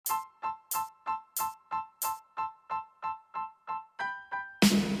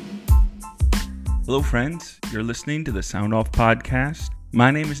Hello friends, you're listening to the Sound Off podcast.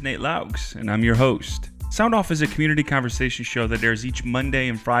 My name is Nate Loucks and I'm your host. Sound Off is a community conversation show that airs each Monday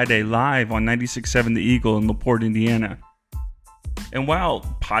and Friday live on 96.7 The Eagle in LaPorte, Indiana. And while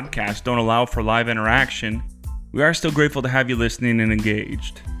podcasts don't allow for live interaction, we are still grateful to have you listening and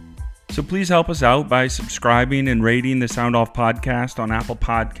engaged. So please help us out by subscribing and rating the Sound Off podcast on Apple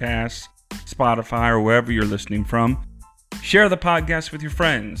Podcasts, Spotify, or wherever you're listening from. Share the podcast with your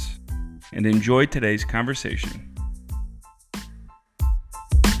friends and enjoy today's conversation.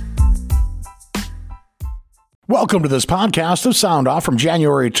 Welcome to this podcast of Sound Off from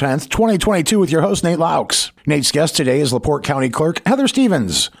January 10th, 2022 with your host, Nate Loucks. Nate's guest today is LaPorte County Clerk Heather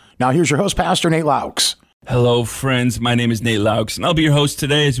Stevens. Now here's your host, Pastor Nate Loucks. Hello, friends. My name is Nate Loucks, and I'll be your host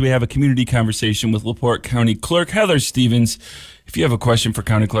today as we have a community conversation with LaPorte County Clerk Heather Stevens. If you have a question for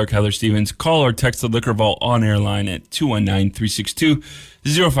County Clerk Heather Stevens, call or text the Liquor Vault on-air line at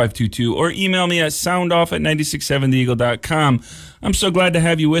 219-362-0522 or email me at soundoff@967theeagle.com. I'm so glad to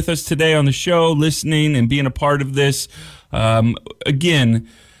have you with us today on the show, listening and being a part of this. Again,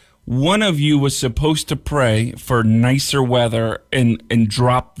 one of you was supposed to pray for nicer weather and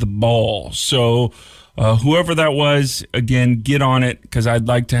drop the ball. So whoever that was, again, get on it because I'd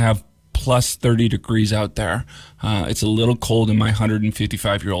like to have plus 30 degrees out there. It's a little cold in my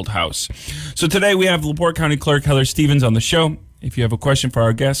 155-year-old house. So today we have LaPorte County Clerk Heather Stevens on the show. If you have a question for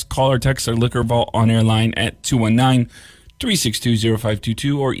our guest, call or text our Liquor Vault on-air line at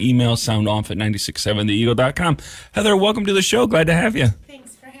 219-362-0522 or email soundoff@967theeagle.com. Heather, welcome to the show. Glad to have you.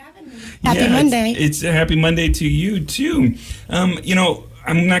 Thanks for having me. Happy Monday. It's a happy Monday to you, too.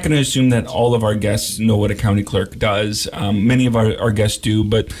 I'm not going to assume that all of our guests know what a county clerk does. Many of our guests do,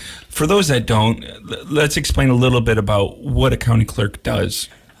 but for those that don't, let's explain a little bit about what a county clerk does.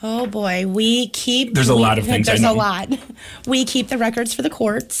 Oh, boy. There's a lot of things I know. There's a lot. We keep the records for the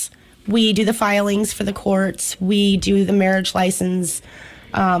courts. We do the filings for the courts. We do the marriage license.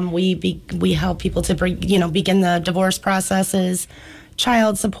 We help people to begin the divorce processes,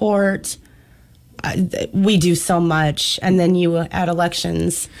 child support. We do so much, and then you add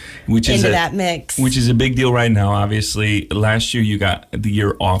elections into that mix. Which is a big deal right now, obviously. Last year you got the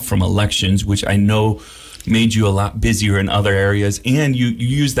year off from elections, which I know made you a lot busier in other areas, and you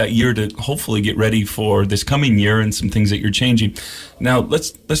used that year to hopefully get ready for this coming year and some things that you're changing. Now,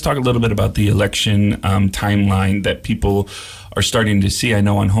 let's talk a little bit about the election timeline that people are starting to see. I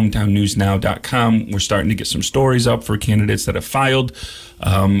know on hometownnewsnow.com, we're starting to get some stories up for candidates that have filed.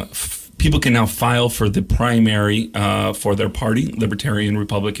 People can now file for the primary for their party, Libertarian,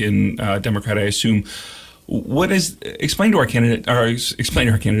 Republican, Democrat, I assume. Explain to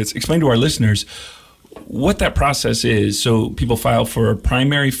our listeners what that process is. So people file for a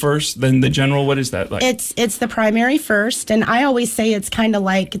primary first, then the general. What is that like? It's the primary first, and I always say it's kind of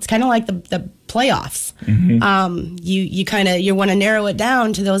like the playoffs. Mm-hmm. You want to narrow it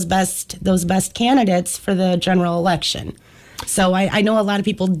down to those best candidates for the general election. So I know a lot of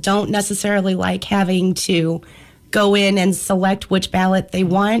people don't necessarily like having to go in and select which ballot they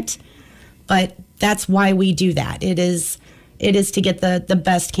want, but that's why we do that. It is to get the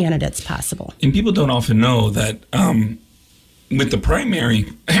best candidates possible. And people don't often know that with the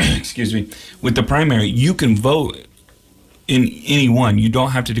primary, with the primary, you can vote in any one. You don't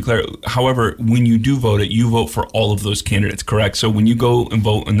have to declare. However, when you do vote you vote for all of those candidates, correct? So when you go and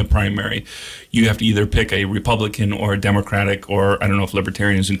vote in the primary, you have to either pick a Republican or a Democratic, or I don't know if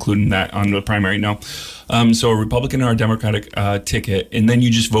Libertarian is including that on the primary. No. So a Republican or a Democratic ticket, and then you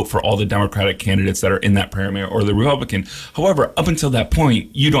just vote for all the Democratic candidates that are in that primary or the Republican. However, up until that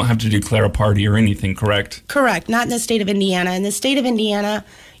point, you don't have to declare a party or anything, correct? Correct. Not in the state of Indiana. In the state of Indiana,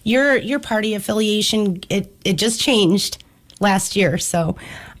 your party affiliation, it just changed last year. So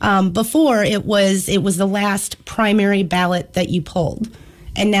before it was the last primary ballot that you pulled,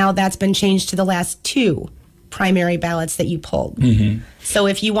 and now that's been changed to the last two primary ballots that you pulled. Mm-hmm. So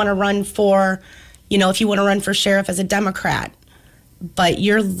if you want to run for sheriff as a Democrat, but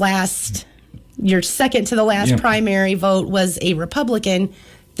your second to the last primary vote was a Republican,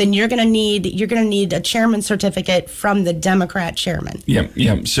 then you're gonna need a chairman certificate from the Democrat chairman.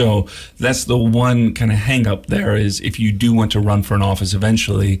 Yeah. So that's the one kind of hang up there is if you do want to run for an office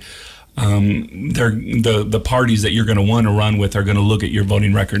eventually, the parties that you're going to want to run with are going to look at your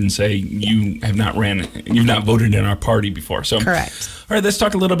voting record and say you've not voted in our party before. So correct. All right, let's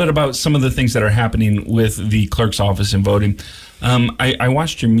talk a little bit about some of the things that are happening with the clerk's office and voting. I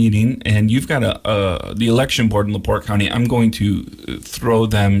watched your meeting, and you've got the election board in LaPorte County. I'm going to throw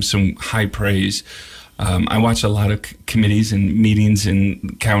them some high praise. I watch a lot of committees and meetings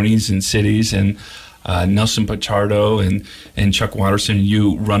in counties and cities, and Nelson Pachardo and Chuck Watterson,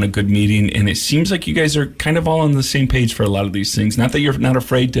 you run a good meeting, and it seems like you guys are kind of all on the same page for a lot of these things. Not that you're not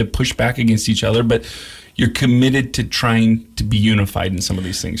afraid to push back against each other, but you're committed to trying to be unified in some of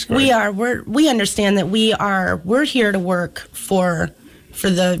these things. Correct? We are. We understand that we're here to work for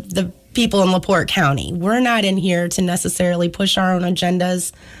the people in LaPorte County. We're not in here to necessarily push our own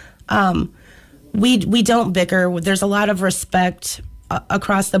agendas. We don't bicker. There's a lot of respect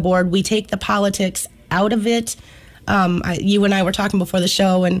across the board. We take the politics out of it. You and I were talking before the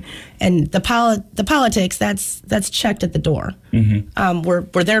show, and the politics that's checked at the door. Mm-hmm.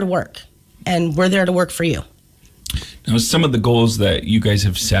 We're there to work, and we're there to work for you. Now, some of the goals that you guys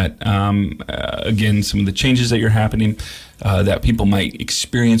have set, again, some of the changes that are happening that people might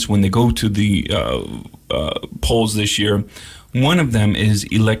experience when they go to the polls this year. One of them is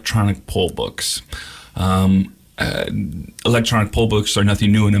electronic poll books. Electronic poll books are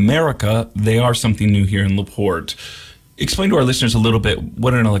nothing new in America. They are something new here in LaPorte. Explain to our listeners a little bit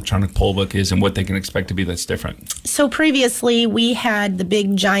what an electronic poll book is and what they can expect to be that's different. So previously, we had the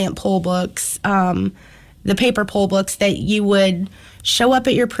big giant poll books, the paper poll books that you would show up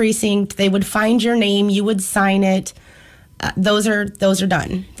at your precinct. They would find your name. You would sign it. Those are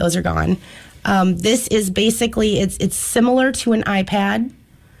done. Those are gone. This is basically, it's similar to an iPad.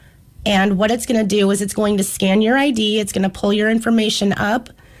 And what it's going to do is it's going to scan your ID. It's going to pull your information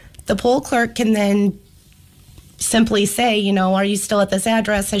up. The poll clerk can then simply say, are you still at this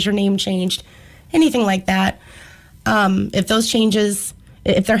address? Has your name changed? Anything like that. If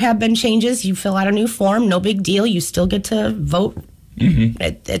there have been changes, you fill out a new form. No big deal. You still get to vote. Mm-hmm.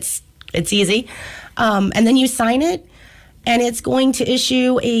 It's easy. And then you sign it, and it's going to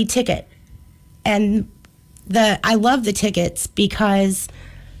issue a ticket. And I love the tickets because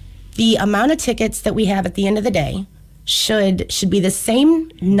the amount of tickets that we have at the end of the day should be the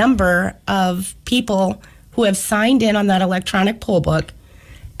same number of people who have signed in on that electronic poll book,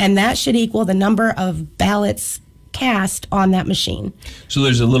 and that should equal the number of ballots cast on that machine. So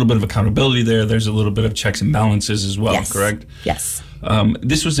there's a little bit of accountability there. There's a little bit of checks and balances as well, yes. Correct? Yes.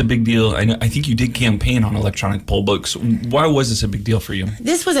 This was a big deal. I think you did campaign on electronic poll books. Why was this a big deal for you?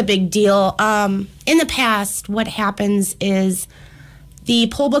 This was a big deal. In the past, what happens is the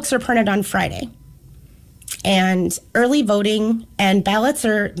poll books are printed on Friday, and early voting and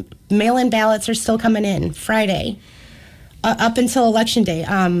mail-in ballots are still coming in Friday up until Election Day.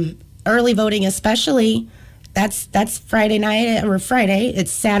 Early voting especially, that's Friday night or Friday.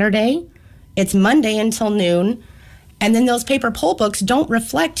 It's Saturday. It's Monday until noon. And then those paper poll books don't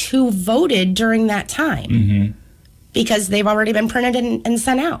reflect who voted during that time. Mm-hmm. Because they've already been printed and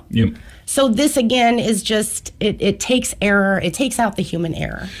sent out. Yep. So this, again, is just, it takes error. It takes out the human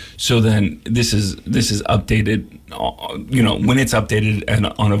error. So then this is updated, when it's updated and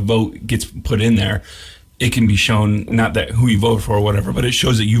on a vote gets put in there, it can be shown, not that who you vote for or whatever, but it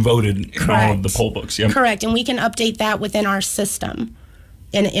shows that you voted in all of the poll books. Yep. Correct. And we can update that within our system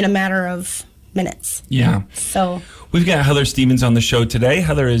in a matter of minutes. Yeah. So we've got Heather Stevens on the show today.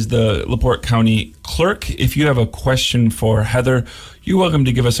 Heather is the LaPorte County Clerk. If you have a question for Heather, you're welcome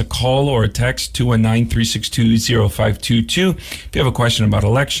to give us a call or a text, 219-362-0522. If you have a question about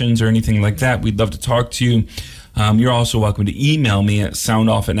elections or anything like that, we'd love to talk to you. You're also welcome to email me at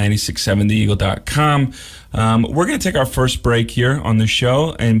soundoff@967theeagle.com. We're going to take our first break here on the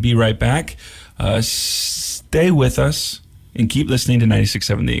show and be right back. Stay with us and keep listening to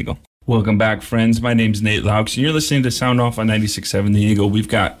 96.7 The Eagle. Welcome back, friends. My name's Nate Loucks, and you're listening to Sound Off on 96.7 The Eagle. We've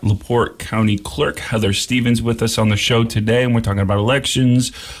got LaPorte County Clerk Heather Stevens with us on the show today, and we're talking about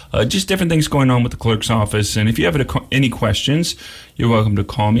elections, just different things going on with the clerk's office. And if you have any questions, you're welcome to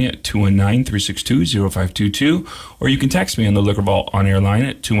call me at 219-362-0522, or you can text me on the Liquor Vault on-air line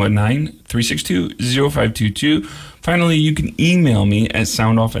at 219-362-0522. Finally, you can email me at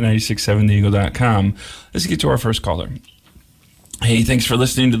soundoff@967theeagle.com. Let's get to our first caller. Hey, thanks for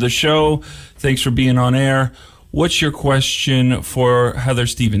listening to the show. Thanks for being on air. What's your question for Heather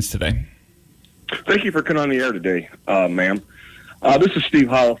Stevens today? Thank you for coming on the air today, ma'am. This is Steve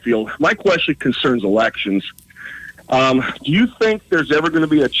Hollifield. My question concerns elections. Do you think there's ever going to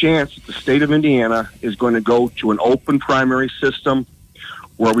be a chance that the state of Indiana is going to go to an open primary system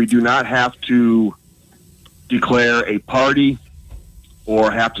where we do not have to declare a party or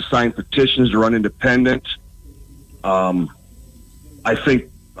have to sign petitions to run independent? I think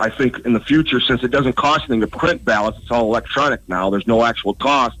in the future, since it doesn't cost anything to print ballots, it's all electronic now. There's no actual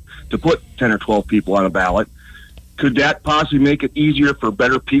cost to put 10 or 12 people on a ballot. Could that possibly make it easier for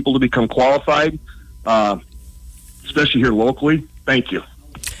better people to become qualified, especially here locally? Thank you.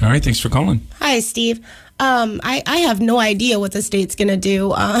 All right, thanks for calling. Hi, Steve. I have no idea what the state's going to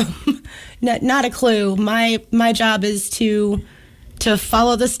do. Not a clue. My job is to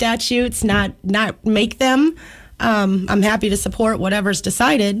follow the statutes, not make them. I'm happy to support whatever's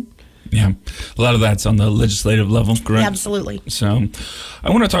decided. Yeah, a lot of that's on the legislative level, correct? Absolutely. So I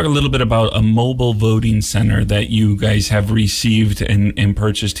want to talk a little bit about a mobile voting center that you guys have received and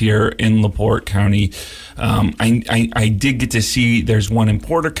purchased here in LaPorte County. I did get to see there's one in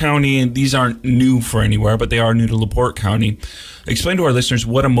Porter County, and these aren't new for anywhere, but they are new to LaPorte County. Explain to our listeners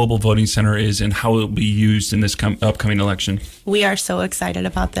what a mobile voting center is and how it will be used in this upcoming election. We are so excited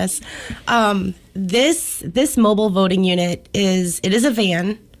about this. This mobile voting unit is a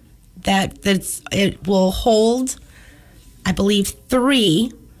van it will hold, I believe,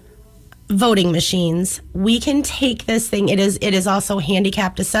 3 voting machines. We can take this thing. It is also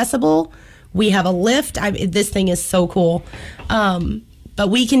handicapped accessible. We have a lift. This thing is so cool. But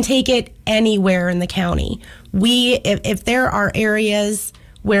we can take it anywhere in the county. If there are areas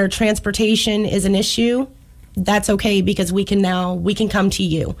where transportation is an issue, that's okay, because we can come to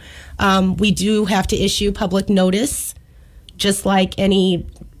you. We do have to issue public notice, just like any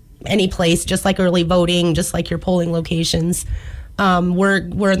place, just like early voting, just like your polling locations.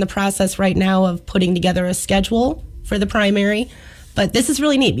 We're in the process right now of putting together a schedule for the primary, but this is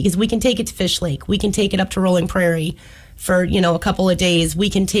really neat because we can take it to Fish Lake, we can take it up to Rolling Prairie for a couple of days, we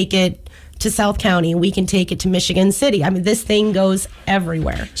can take it to South County, we can take it to Michigan City. I mean, this thing goes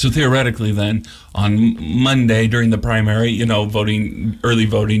everywhere. So theoretically then, on Monday during the primary, early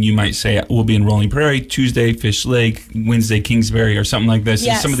voting, you might say we'll be in Rolling Prairie, Tuesday Fish Lake, Wednesday Kingsbury, or something like this.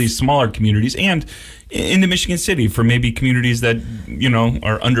 Yes. In some of these smaller communities, and into Michigan City for maybe communities that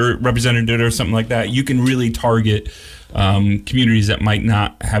are underrepresented or something like that. You can really target communities that might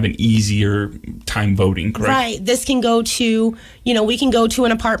not have an easier time voting, correct? Right. This can go to, we can go to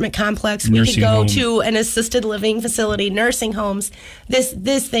an apartment complex. We can go to an assisted living facility, nursing homes. This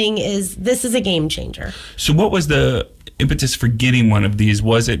is a game changer. So what was the impetus for getting one of these?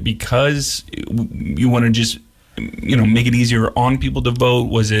 Was it because you want to just, make it easier on people to vote?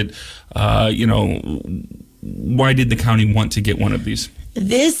 Was it, why did the county want to get one of these?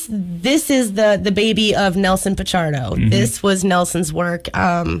 This is the baby of Nelson Pichardo. Mm-hmm. This was Nelson's work.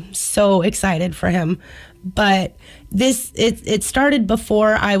 So excited for him. But it started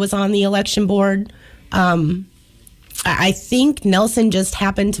before I was on the election board. I think Nelson just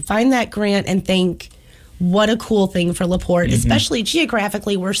happened to find that grant and think, what a cool thing for LaPorte, mm-hmm. especially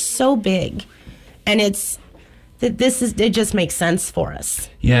geographically. We're so big, and it just makes sense for us.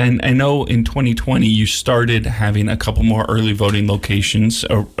 Yeah, and I know in 2020 you started having a couple more early voting locations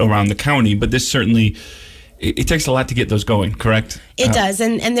around the county, but this certainly, it takes a lot to get those going, correct? It does,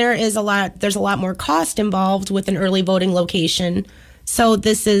 and there's a lot more cost involved with an early voting location. So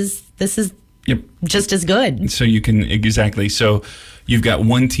this is yep. just as good. So you can, exactly. So you've got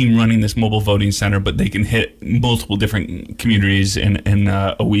one team running this mobile voting center, but they can hit multiple different communities in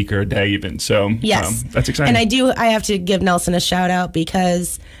a week or a day even. So yes, that's exciting. And I have to give Nelson a shout out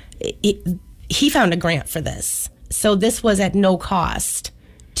because he found a grant for this. So this was at no cost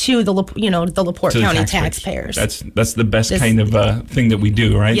to the LaPorte County taxpayers. That's the best kind of thing that we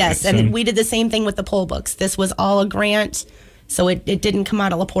do, right? Yes, and we did the same thing with the poll books. This was all a grant. So it didn't come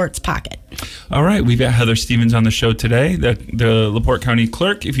out of LaPorte's pocket. All right. We've got Heather Stevens on the show today, the LaPorte County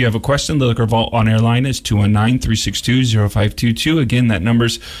Clerk. If you have a question, the Liquor Vault on-air line is 219-362-0522. Again, that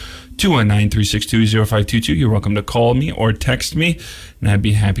number's 219-362-0522. You're welcome to call me or text me, and I'd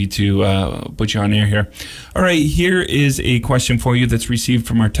be happy to put you on air here. All right. Here is a question for you that's received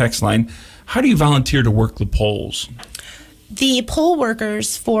from our text line. How do you volunteer to work the polls? The poll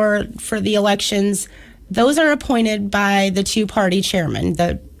workers for the elections, those are appointed by the two-party chairmen,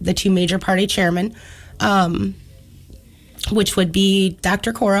 the two major party chairmen, which would be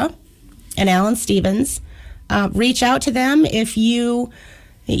Dr. Cora and Alan Stevens. Reach out to them if you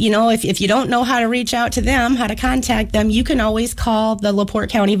don't know how to reach out to them, how to contact them. You can always call the LaPorte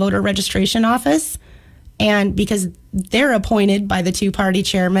County Voter Registration Office, and because they're appointed by the two-party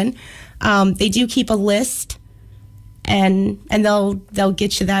chairman, they do keep a list, and they'll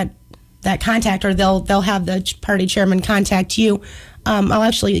get you that contact, or they'll have the party chairman contact you. I'll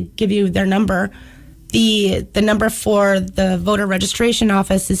actually give you their number. The number for the voter registration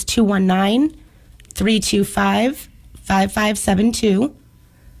office is 219-325-5572.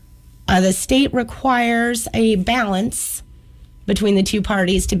 The state requires a balance between the two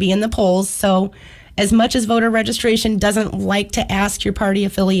parties to be in the polls. So as much as voter registration doesn't like to ask your party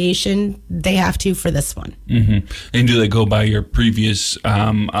affiliation, they have to for this one. Mm-hmm. And do they go by your previous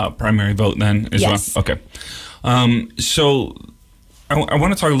primary vote then as yes. well? Okay. So I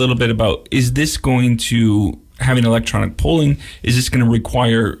want to talk a little bit about, is this going to, having electronic polling, is this going to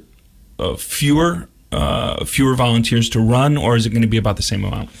require fewer volunteers to run, or is it going to be about the same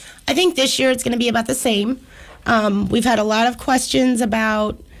amount? I think this year it's going to be about the same. We've had a lot of questions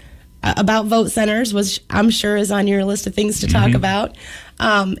about vote centers, which I'm sure is on your list of things to talk about.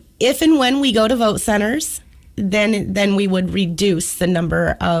 If and when we go to vote centers, then we would reduce the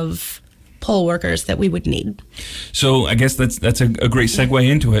number of poll workers that we would need. So I guess that's a great segue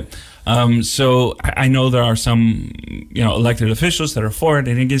into it. So I know there are some elected officials that are for it,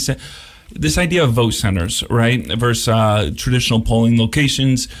 and I guess this idea of vote centers, right, versus traditional polling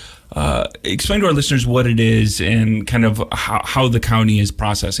locations. Explain to our listeners what it is and kind of how the county is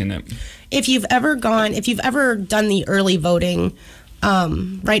processing it. If you've ever done the early voting,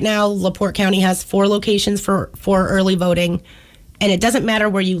 right now LaPorte County has 4 locations for early voting, and it doesn't matter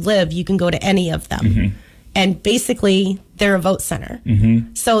where you live, you can go to any of them. And basically, they're a vote center.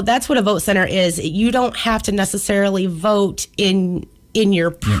 So that's what a vote center is. You don't have to necessarily vote in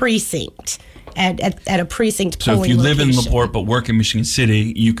your precinct at a precinct polling location. So if you live in LaPorte but work in Michigan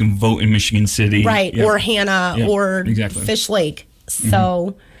City, you can vote in Michigan City. Right, or Hannah, or Fish Lake.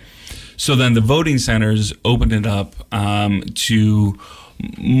 So then the voting centers open it up to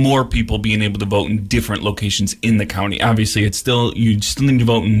more people being able to vote in different locations in the county. Obviously, you still need to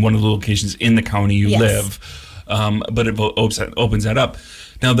vote in one of the locations in the county you live, but it opens that up.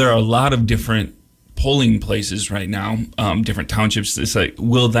 Now, there are a lot of different polling places right now, different townships. It's like,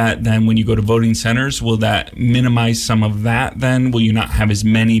 will that then, when you go to voting centers, will that minimize some of that then? Will you not have as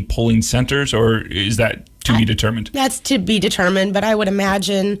many polling centers, or is that to be determined? That's to be determined, but I would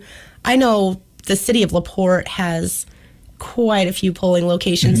imagine, I know the city of LaPorte has quite a few polling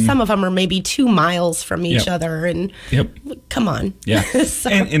locations. Some of them are maybe 2 miles from each other, and come on.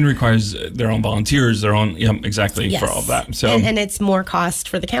 So, and requires their own volunteers, their own, for all of that. So and it's more cost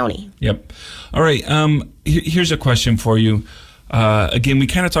for the county. All right. Here's a question for you. Again, we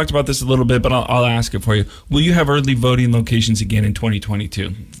kind of talked about this a little bit, but I'll ask it for you. Will you have early voting locations again in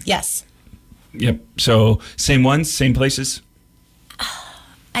 2022? Yes. So same ones, same places?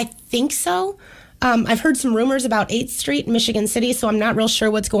 I think so. I've heard some rumors about 8th Street in Michigan City, so I'm not real sure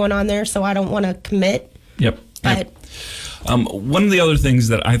what's going on there, so I don't want to commit. But one of the other things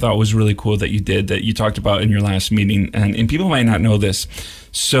that I thought was really cool that you did, that you talked about in your last meeting, and people might not know this.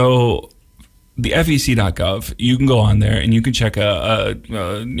 So the FEC.gov, you can go on there and you can check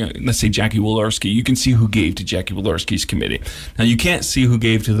let's say Jackie Walorski. You can see who gave to Jackie Walorski's committee. Now, you can't see who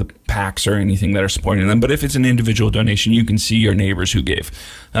gave to the PACs or anything that are supporting them, but if it's an individual donation, you can see your neighbors who gave,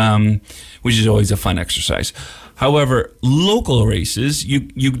 which is always a fun exercise. However, local races,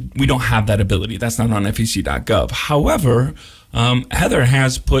 we don't have that ability. That's not on FEC.gov. However, Heather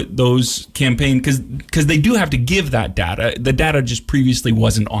has put those campaign, because they do have to give that data. The data just previously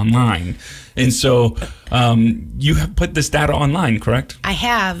wasn't online. And so you have put this data online, correct? I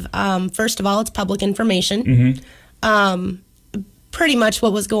have. First of all, it's public information. Pretty much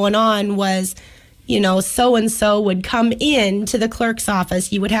what was going on was, so-and-so would come in to the clerk's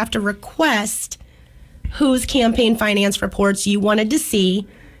office. You would have to request whose campaign finance reports you wanted to see.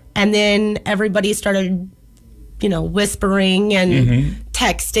 And then everybody started whispering and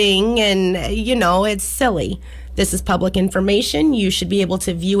texting, and it's silly. This is public information. You should be able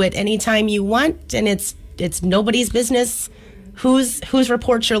to view it anytime you want, and it's nobody's business whose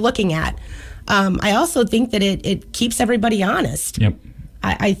reports you're looking at. I also think that it keeps everybody honest.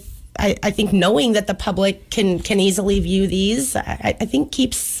 I think knowing that the public can easily view these, I think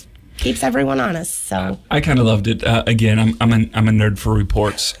keeps everyone honest. So I kind of loved it. Again, I'm a nerd for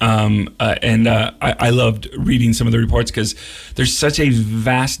reports, and I loved reading some of the reports, because there's such a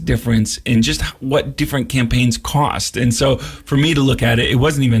vast difference in just what different campaigns cost. And so for me to look at it, it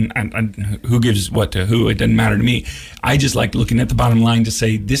wasn't even who gives what to who. It didn't matter to me. I just liked looking at the bottom line to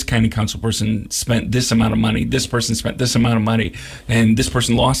say, this county council person spent this amount of money, this person spent this amount of money, and this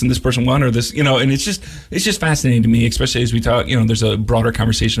person lost and this person won, or this, and it's just fascinating to me, especially as we talk, there's a broader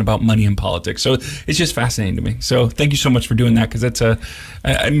conversation about money in politics. So it's just fascinating to me. So thank you so much for doing that, because that's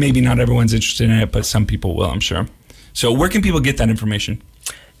maybe not everyone's interested in it, but some people will, I'm sure. So where can people get that information?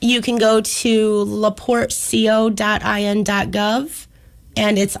 You can go to laporteco.in.gov,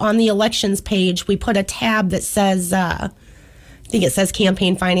 and it's on the elections page. We put a tab that says, I think it says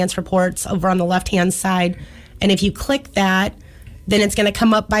campaign finance reports over on the left-hand side. And if you click that, then it's going to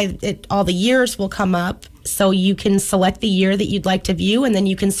come up all the years will come up. So you can select the year that you'd like to view, and then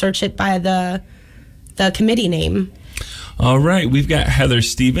you can search it by the committee name. All right, we've got Heather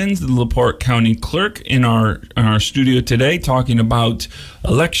Stevens, the LaPorte County Clerk, in our studio today, talking about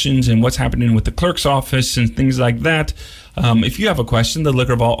elections and what's happening with the clerk's office and things like that. If you have a question, the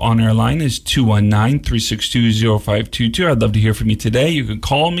Liquor Vault on-air line is 219-362-0522. I'd love to hear from you today. You can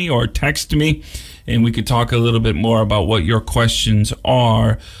call me or text me, and we could talk a little bit more about what your questions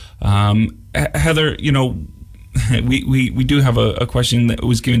are. Heather, we do have a question that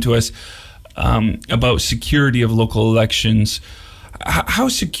was given to us about security of local elections. How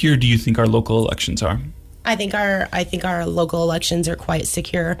secure do you think our local elections are? I think our local elections are quite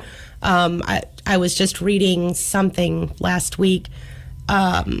secure. I was just reading something last week.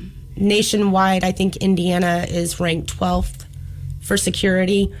 Nationwide, I think Indiana is ranked 12th for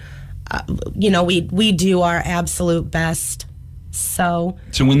security. We do our absolute best. So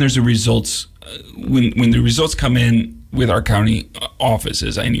when there's a results, when the results come in with our county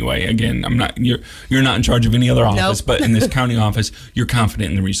offices, anyway, again, you're not in charge of any other office, Nope. but in this county office, you're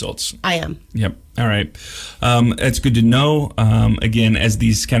confident in the results. I am. Yep. All right. That's good to know. Again, as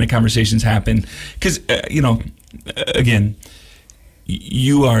these kind of conversations happen, because again,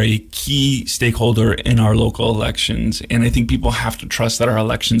 you are a key stakeholder in our local elections, and I think people have to trust that our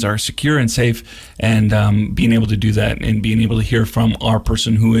elections are secure and safe, and being able to do that and being able to hear from our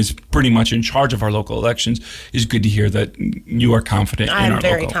person who is pretty much in charge of our local elections is good to hear that you are confident I'm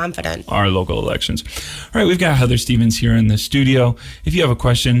very confident. Our local elections. All right, we've got Heather Stevens here in the studio. If you have a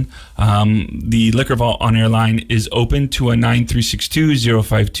question, the Liquor Vault on-air line is open,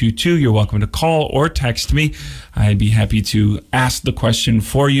 219-362-0522. You're welcome to call or text me. I'd be happy to ask the question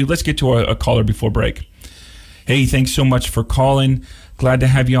for you. Let's get to a caller before break. Hey, thanks so much for calling. Glad to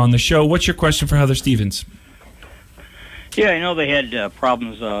have you on the show. What's your question for Heather Stevens? Yeah, I know they had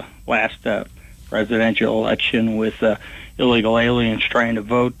problems last presidential election with illegal aliens trying to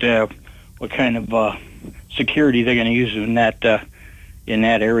vote. What kind of security they're going to use in that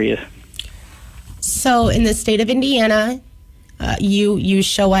area? So in the state of Indiana, you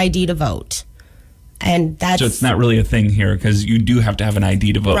show ID to vote. And that's, so it's not really a thing here because you do have to have an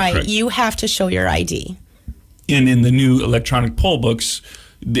ID to vote. Right, correct? You have to show your ID. And in the new electronic poll books,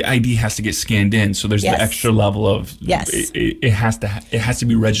 the ID has to get scanned in. So there's Yes. the extra level of Yes. It has to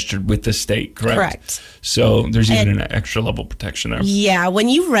be registered with the state, correct? Correct. So there's even an extra level of protection there. Yeah, when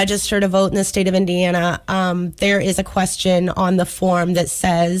you register to vote in the state of Indiana, there is a question on the form that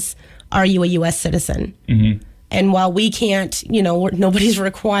says, "Are you a U.S. citizen?" Mm-hmm. And while we can't, nobody's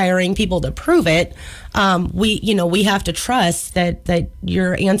requiring people to prove it, we have to trust that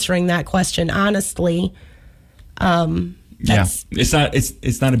you're answering that question honestly. It's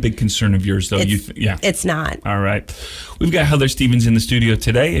not a big concern of yours, though. It's not. All right. We've got Heather Stevens in the studio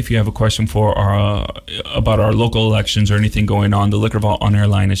today. If you have a question for about our local elections or anything going on, the Liquor Vault on-air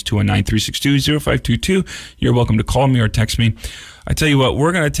line is 219-362-0522. You're welcome to call me or text me. I tell you what,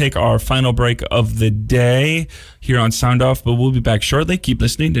 we're going to take our final break of the day here on Sound Off, but we'll be back shortly. Keep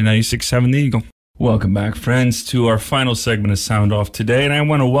listening to 96.7 The Eagle. Welcome back, friends, to our final segment of Sound Off today. And I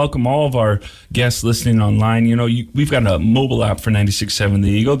want to welcome all of our guests listening online. We've got a mobile app for 96.7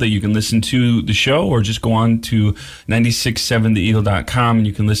 The Eagle that you can listen to the show, or just go on to 967theeagle.com and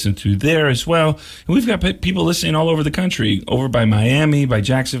you can listen to there as well. And we've got people listening all over the country, over by Miami, by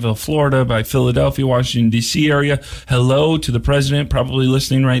Jacksonville, Florida, by Philadelphia, Washington, D.C. area. Hello to the president, probably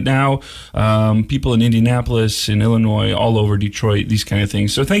listening right now. People in Indianapolis, in Illinois, all over Detroit, these kind of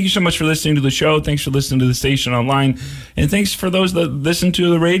things. So thank you so much for listening to the show. Thanks for listening to the station online. And thanks for those that listen to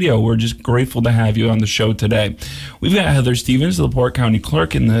the radio. We're just grateful to have you on the show today. We've got Heather Stevens, the LaPorte County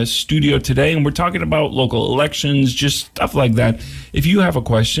Clerk, in the studio today, and we're talking about local elections, just stuff like that. If you have a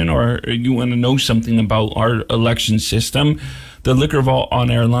question or you want to know something about our election system, the Liquor Vault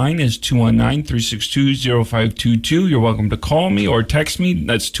on-air line is 219-362-0522. You're welcome to call me or text me.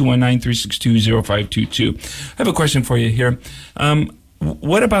 That's 219-362-0522. I have a question for you here.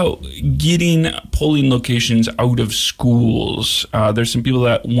 What about getting polling locations out of schools? There's some people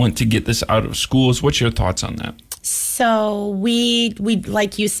that want to get this out of schools. What's your thoughts on that? So we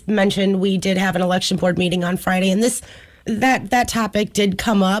like you mentioned, we did have an election board meeting on Friday, and that topic did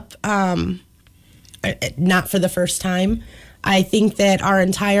come up, not for the first time. I think that our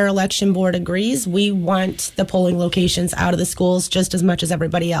entire election board agrees. We want the polling locations out of the schools just as much as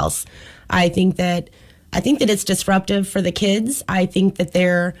everybody else. I think that it's disruptive for the kids. I think that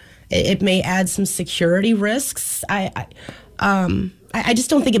it may add some security risks. I just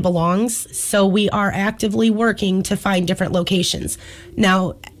don't think it belongs. So we are actively working to find different locations.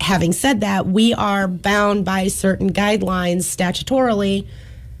 Now, having said that, we are bound by certain guidelines statutorily.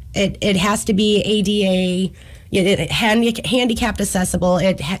 It has to be ADA, handicapped accessible.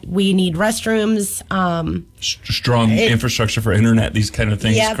 We need restrooms. Strong infrastructure for internet, these kind of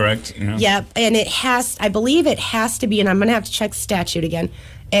things, yep, correct? Yeah. Yep, and I believe it has to be, and I'm going to have to check statute again.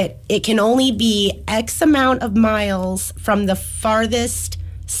 it can only be X amount of miles from the farthest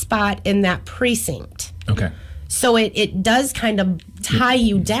spot in that precinct. Okay. So it does kind of tie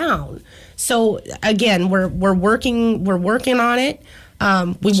you down. So again, we're working on it.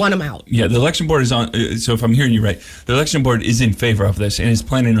 We want them out. Yeah, the election board is on. So if I'm hearing you right, the election board is in favor of this and is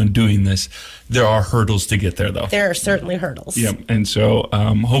planning on doing this. There are hurdles to get there, though. There are certainly hurdles. Yeah, and so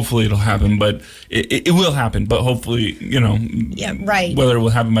hopefully it'll happen, but it will happen. But hopefully, Yeah, right. Whether it will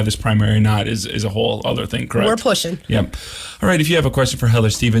happen by this primary or not is a whole other thing. Correct. We're pushing. Yep. All right. If you have a question for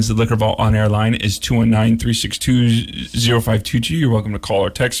Heather Stevens, the Liquor Vault on-air line is 219-362-0522. You're welcome to call or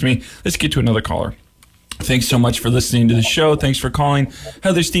text me. Let's get to another caller. Thanks so much for listening to the show. Thanks for calling.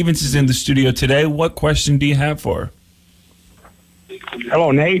 Heather Stevens is in the studio today. What question do you have for her? Hello,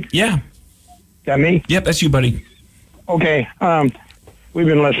 Nate. Yeah. That me? Yep, that's you, buddy. Okay. We've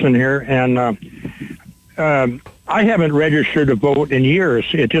been listening here, and I haven't registered to vote in years.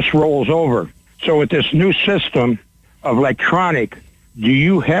 It just rolls over. So with this new system of electronic, do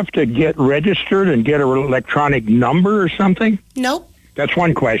you have to get registered and get an electronic number or something? Nope. That's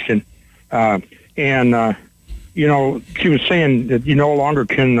one question. And she was saying that you no longer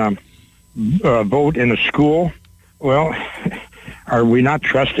can vote in a school. Well, are we not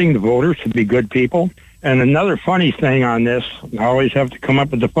trusting the voters to be good people? And another funny thing on this, I always have to come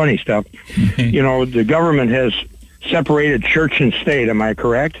up with the funny stuff. The government has separated church and state. Am I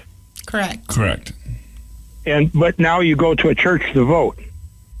correct? Correct. But now you go to a church to vote.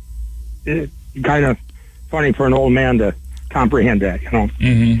 It's kind of funny for an old man to comprehend that,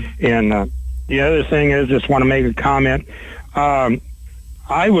 Mm-hmm. And the other thing is, just want to make a comment.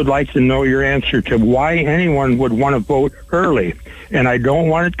 I would like to know your answer to why anyone would want to vote early. And I don't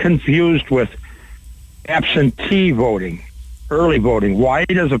want it confused with absentee voting, early voting. Why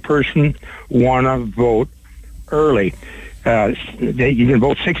does a person want to vote early? You can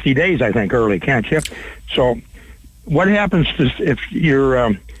vote 60 days, I think, early, can't you? So what happens if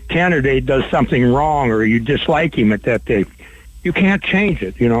your candidate does something wrong or you dislike him at that day? You can't change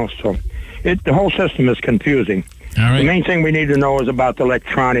it, so the whole system is confusing. All right. The main thing we need to know is about the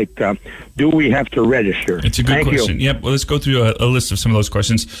electronic. Do we have to register? It's a good Thank question. You. Yep. Well, let's go through a list of some of those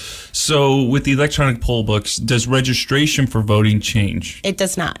questions. So with the electronic poll books, does registration for voting change? It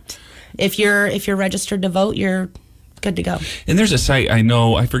does not. If you're registered to vote, you're good to go. And there's a site, I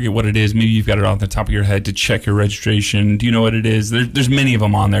know, I forget what it is. Maybe you've got it off the top of your head to check your registration. Do you know what it is? There's many of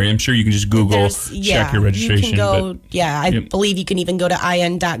them on there. I'm sure you can just Google, check your registration. You can go, I believe you can even go to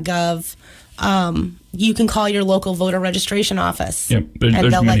in.gov. You can call your local voter registration office. Yep, and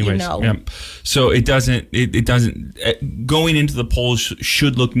there's they'll many let you ways. know. Yep. So it doesn't going into the polls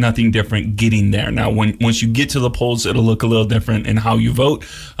should look nothing different getting there. Now, once you get to the polls, it'll look a little different in how you vote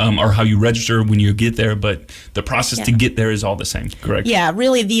or how you register when you get there. But the process to get there is all the same. Correct? Yeah,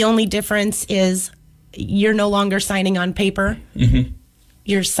 really the only difference is you're no longer signing on paper. Mm-hmm.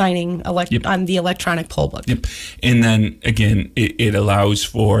 You're signing on the electronic poll book. Yep. And then, again, it allows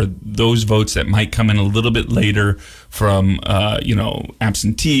for those votes that might come in a little bit later from,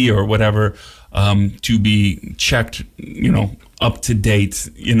 absentee or whatever, to be checked, up to date,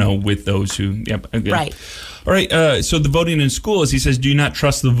 with those who, yep. Again. Right. All right. So the voting in schools, he says, do you not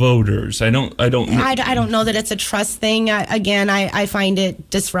trust the voters? I don't know that it's a trust thing. I find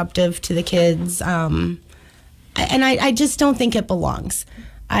it disruptive to the kids. And I just don't think it belongs.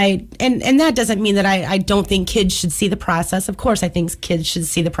 And that doesn't mean that I don't think kids should see the process. Of course, I think kids should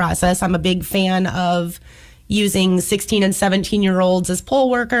see the process. I'm a big fan of using 16 and 17-year-olds as poll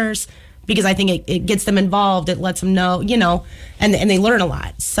workers because I think it gets them involved. It lets them know, and they learn a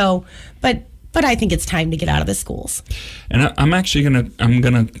lot. So, but I think it's time to get out of the schools. And I'm actually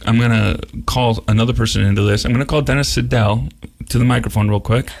gonna call another person into this. I'm gonna call Dennis Siddall to the microphone real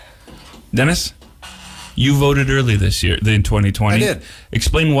quick. Dennis? You voted early this year, in 2020. I did.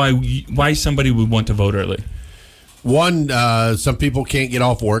 Explain why somebody would want to vote early. One, some people can't get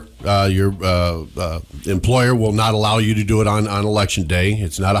off work. Your employer will not allow you to do it on election day.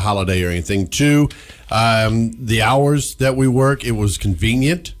 It's not a holiday or anything. Two, the hours that we work, it was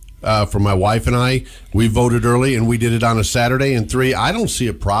convenient for my wife and I. We voted early, and we did it on a Saturday. And three, I don't see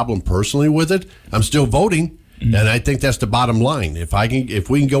a problem personally with it. I'm still voting. And I think that's the bottom line. If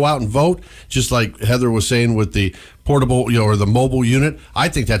we can go out and vote, just like Heather was saying with the portable, or the mobile unit, I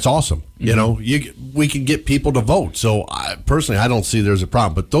think that's awesome. We can get people to vote. So personally, I don't see there's a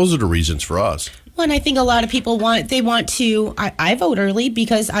problem. But those are the reasons for us. Well, and I think a lot of people want to. I vote early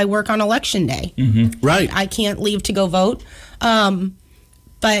because I work on election day. Mm-hmm. Right. I can't leave to go vote.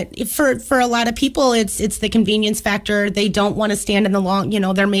 But for a lot of people, it's the convenience factor. They don't want to stand in the long.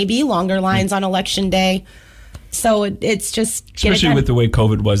 There may be longer lines on election day. So it's just especially with the way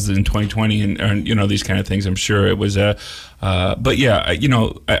COVID was in 2020 and you know, these kind of things. I'm sure it was but yeah, you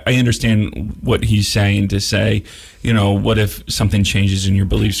know, I understand what he's saying to say, you know, what if something changes in your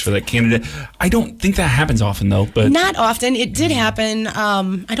beliefs for that candidate? I don't think that happens often, though. But not often. It did happen.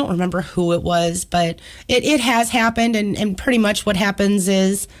 I don't remember who it was, but it has happened. And pretty much what happens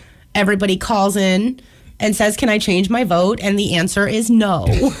is everybody calls in and says, "Can I change my vote?" And the answer is no.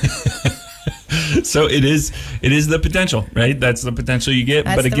 So it is the potential, right? That's the potential you get.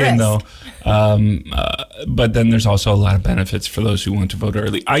 That's but again, the though, but then there's also a lot of benefits for those who want to vote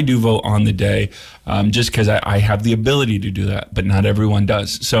early. I do vote on the day just because I have the ability to do that, but not everyone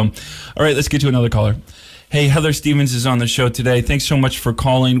does. So, all right, let's get to another caller. Hey, Heather Stevens is on the show today. Thanks so much for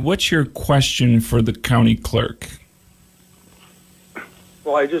calling. What's your question for the county clerk?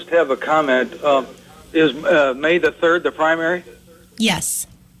 Well, I just have a comment. Is May the 3rd the primary? Yes.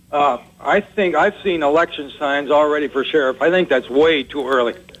 I think I've seen election signs already for sheriff. I think that's way too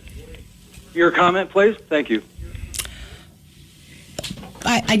early. Your comment, please? Thank you.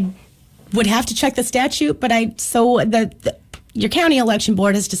 I would have to check the statute, but your county election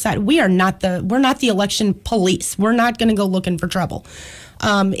board has decided we're not the election police. We're not going to go looking for trouble.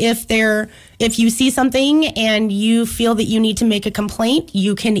 If you see something and you feel that you need to make a complaint,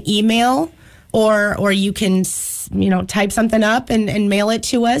 you can email or you can, you know, type something up and mail it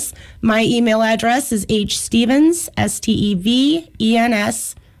to us. My email address is hstevens,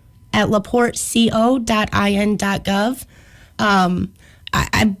 STEVENS, @laporteco.in.gov.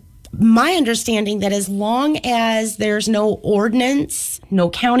 My understanding that as long as there's no ordinance, no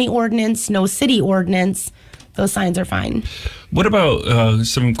county ordinance, no city ordinance, those signs are fine. What about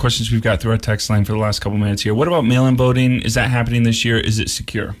some questions we've got through our text line for the last couple minutes here? What about mail-in voting? Is that happening this year? Is it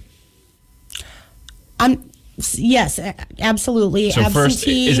secure? Yes, absolutely. So first,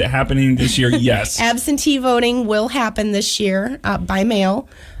 is it happening this year? Yes. Absentee voting will happen this year by mail.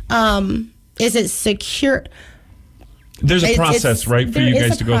 Is it secure? There's a process, right, for you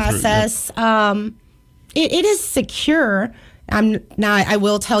guys to go through. There is a process. It is secure. Now, I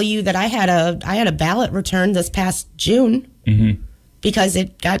will tell you that I had a ballot returned this past June because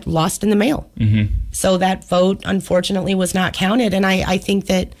it got lost in the mail. So that vote, unfortunately, was not counted. And I think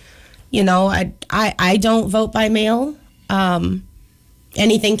that, you know, I don't vote by mail.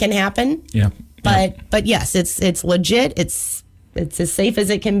 Anything can happen. Yeah. But yes, it's legit. It's as safe as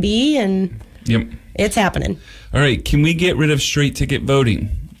it can be, and it's happening. All right. Can we get rid of straight ticket voting?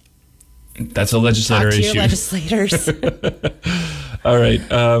 That's a legislator Talk to issue. your legislators. All right.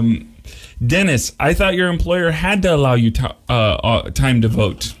 Dennis, I thought your employer had to allow you time to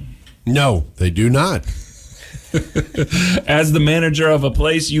vote. No, they do not. As the manager of a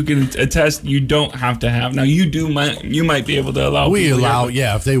place, you can attest you don't have to have. Now, you might be able to allow. We allow,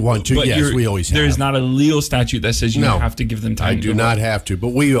 if they want to. Yes, we always have. There's not a legal statute that says you have to give them time. I do not have to, but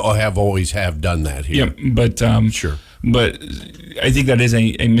we always have done that here. Yeah, but sure. But I think that is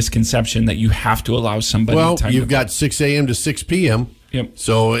a misconception that you have to allow somebody time. Well, you've got 6 a.m. to 6 p.m. Yep.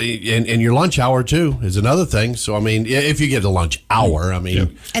 So, and your lunch hour, too, is another thing. So, I mean, if you get a lunch hour, I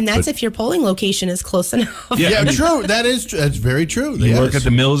mean. And that's if your polling location is close enough. Yeah, true. That's very true. You work at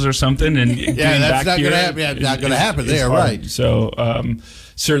the mills or something, and that's not going to happen. Yeah, not going to happen there, right? So,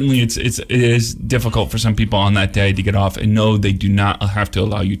 certainly, it is difficult for some people on that day to get off. And no, they do not have to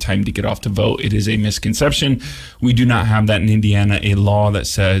allow you time to get off to vote. It is a misconception. We do not have that in Indiana, a law that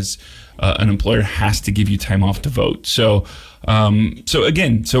says an employer has to give you time off to vote. So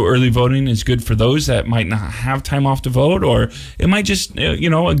early voting is good for those that might not have time off to vote, or it might just,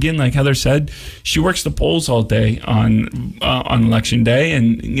 again, like Heather said, she works the polls all day on election day,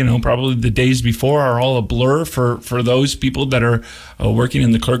 and probably the days before are all a blur for those people that are working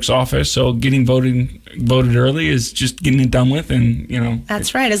in the clerk's office. So getting voted early is just getting it done with, and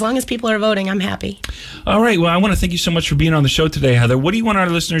That's right. As long as people are voting, I'm happy. All right. Well, I want to thank you so much for being on the show today, Heather. What do you want our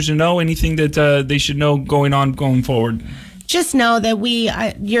listeners to know? Anything that they should know going forward? Just know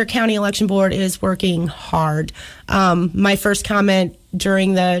that your county election board is working hard. My first comment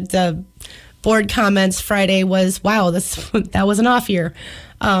during the board comments Friday was, wow, that was an off year.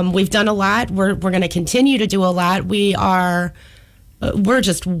 We've done a lot. We're going to continue to do a lot. We're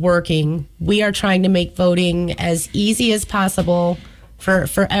just working. We are trying to make voting as easy as possible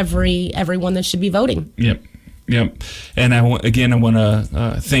for everyone that should be voting. Yep. And I want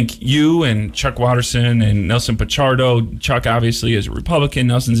to thank you and Chuck Watterson and Nelson Pichardo. Chuck obviously is a Republican.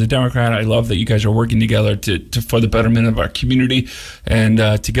 Nelson's a Democrat. I love that you guys are working together for the betterment of our community and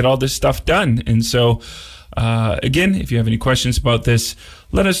to get all this stuff done. And so, again, if you have any questions about this,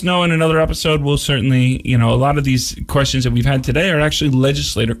 let us know in another episode. We'll certainly, a lot of these questions that we've had today are actually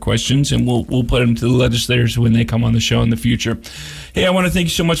legislator questions, and we'll put them to the legislators when they come on the show in the future. Hey, I want to thank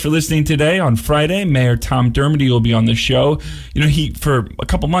you so much for listening today. On Friday, Mayor Tom Dermody will be on the show. He, for a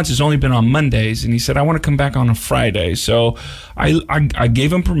couple months, has only been on Mondays, and he said, I want to come back on a Friday. So I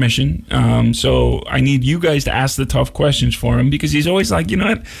gave him permission. So I need you guys to ask the tough questions for him, because he's always like,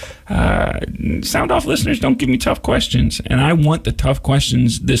 Sound Off listeners don't give me tough questions, and I want the tough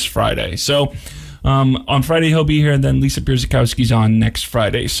questions this Friday. So on Friday he'll be here, and then Lisa Pierzakowski's on next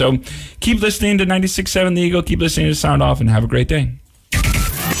Friday. So keep listening to 96.7 The Eagle, keep listening to Sound Off, and have a great day.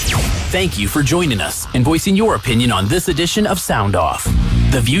 Thank you for joining us and voicing your opinion on this edition of Sound Off.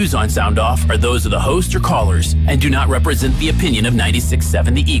 The views on Sound Off are those of the host or callers and do not represent the opinion of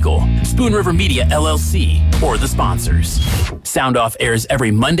 96.7 The Eagle, Spoon River Media LLC, or the sponsors. Sound Off airs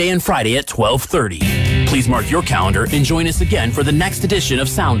every Monday and Friday at 12:30. Please mark your calendar and join us again for the next edition of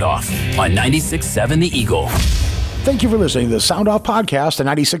Sound Off on 96.7 The Eagle. Thank you for listening to the Sound Off podcast at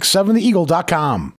 96.7theeagle.com.